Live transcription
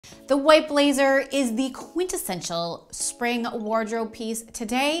The white blazer is the quintessential spring wardrobe piece.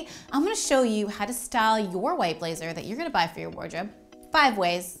 Today, I'm gonna show you how to style your white blazer that you're gonna buy for your wardrobe. 5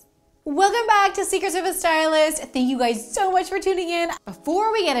 ways. Welcome back to Secrets of a Stylist. Thank you guys so much for tuning in.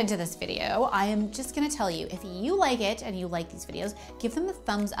 Before we get into this video, I am just gonna tell you, if you like it and you like these videos, give them a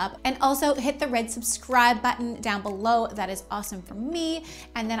thumbs up and also hit the red subscribe button down below. That is awesome for me.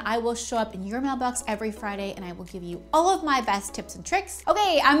 And then I will show up in your mailbox every Friday and I will give you all of my best tips and tricks.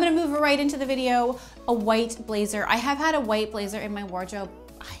 Okay, I'm gonna move right into the video. A white blazer. I have had a white blazer in my wardrobe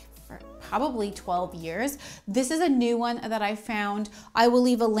probably 12 years. This is a new one that I found. I will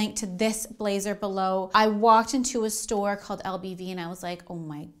leave a link to this blazer below. I walked into a store called LBV and I was like, oh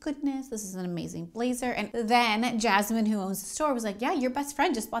my goodness, this is an amazing blazer. And then Jasmine, who owns the store, was like, yeah, your best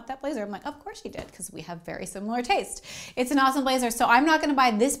friend just bought that blazer. I'm like, of course she did, because we have very similar taste. It's an awesome blazer. So I'm not gonna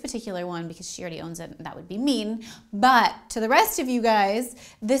buy this particular one because she already owns it and that would be mean. But to the rest of you guys,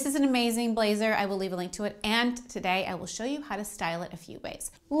 this is an amazing blazer. I will leave a link to it. And today I will show you how to style it a few ways.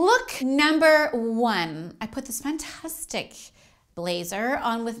 Look number 1, I put this fantastic blazer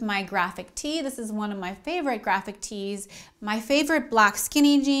on with my graphic tee. This is one of my favorite graphic tees, my favorite black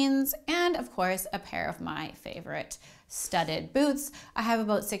skinny jeans, and of course, a pair of my favorite studded boots. I have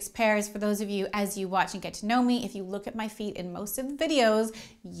about 6 pairs. For those of you, as you watch and get to know me, if you look at my feet in most of the videos,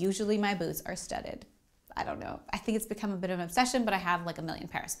 usually my boots are studded. I don't know. I think it's become a bit of an obsession, but I have like a million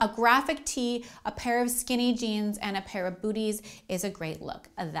pairs. A graphic tee, a pair of skinny jeans, and a pair of booties is a great look.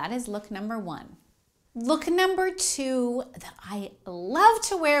 That is look number 1. Look number 2 that I love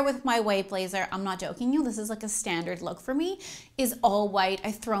to wear with my white blazer, I'm not joking you, this is like a standard look for me, is all white.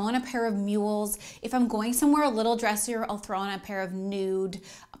 I throw on a pair of mules. If I'm going somewhere a little dressier, I'll throw on a pair of nude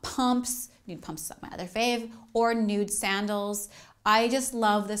pumps. Nude pumps is my other fave, or nude sandals. I just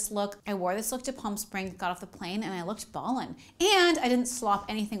love this look. I wore this look to Palm Springs, got off the plane, and I looked ballin'. And I didn't slop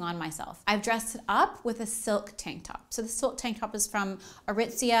anything on myself. I've dressed it up with a silk tank top. So the silk tank top is from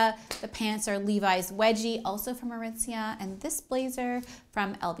Aritzia. The pants are Levi's Wedgie, also from Aritzia. And this blazer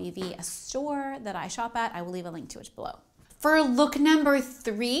from LBV, a store that I shop at. I will leave a link to it below. For look number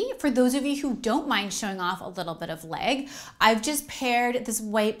 3, for those of you who don't mind showing off a little bit of leg, I've just paired this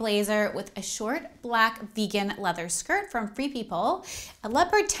white blazer with a short black vegan leather skirt from Free People, a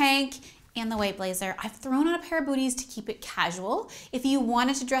leopard tank, and the white blazer. I've thrown on a pair of booties to keep it casual. If you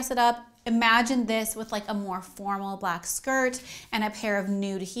wanted to dress it up, imagine this with like a more formal black skirt and a pair of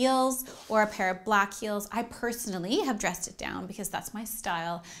nude heels or a pair of black heels. I personally have dressed it down because that's my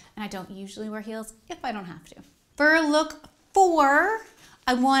style and I don't usually wear heels if I don't have to. For look 4,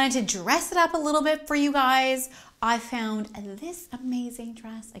 I wanted to dress it up a little bit for you guys. I found this amazing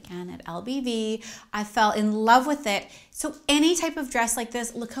dress again at LBV. I fell in love with it. So any type of dress like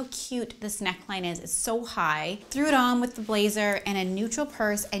this, look how cute this neckline is. It's so high. Threw it on with the blazer and a neutral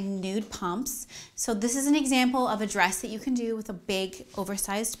purse and nude pumps. So this is an example of a dress that you can do with a big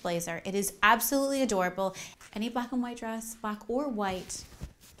oversized blazer. It is absolutely adorable. Any black and white dress, black or white,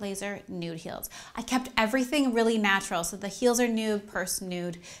 blazer, nude heels. I kept everything really natural. So the heels are nude, purse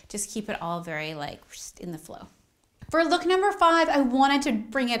nude. Just keep it all very like in the flow. For look number 5, I wanted to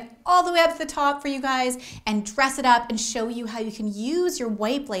bring it all the way up to the top for you guys and dress it up and show you how you can use your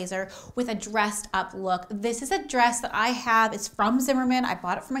white blazer with a dressed up look. This is a dress that I have. It's from Zimmerman. I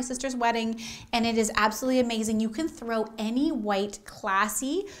bought it for my sister's wedding and it is absolutely amazing. You can throw any white,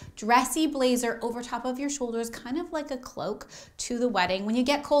 classy, dressy blazer over top of your shoulders, kind of like a cloak to the wedding. When you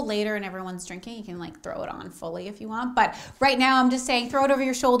get cold later and everyone's drinking, you can like throw it on fully if you want. But right now I'm just saying throw it over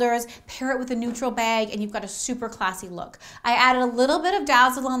your shoulders, pair it with a neutral bag, and you've got a super classy look. I added a little bit of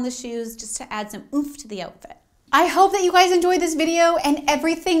dazzle on the shoes just to add some oomph to the outfit. I hope that you guys enjoyed this video and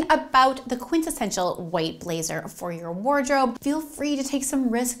everything about the quintessential white blazer for your wardrobe. Feel free to take some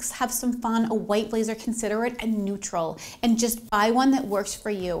risks, have some fun. A white blazer, consider it a neutral, and just buy one that works for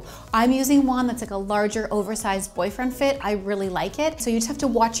you. I'm using one that's like a larger, oversized boyfriend fit. I really like it. So you just have to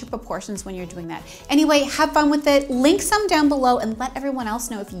watch your proportions when you're doing that. Anyway, have fun with it. Link some down below and let everyone else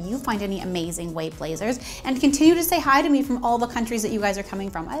know if you find any amazing white blazers, and continue to say hi to me from all the countries that you guys are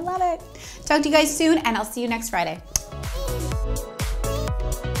coming from. I love it. Talk to you guys soon, and I'll see you next Friday.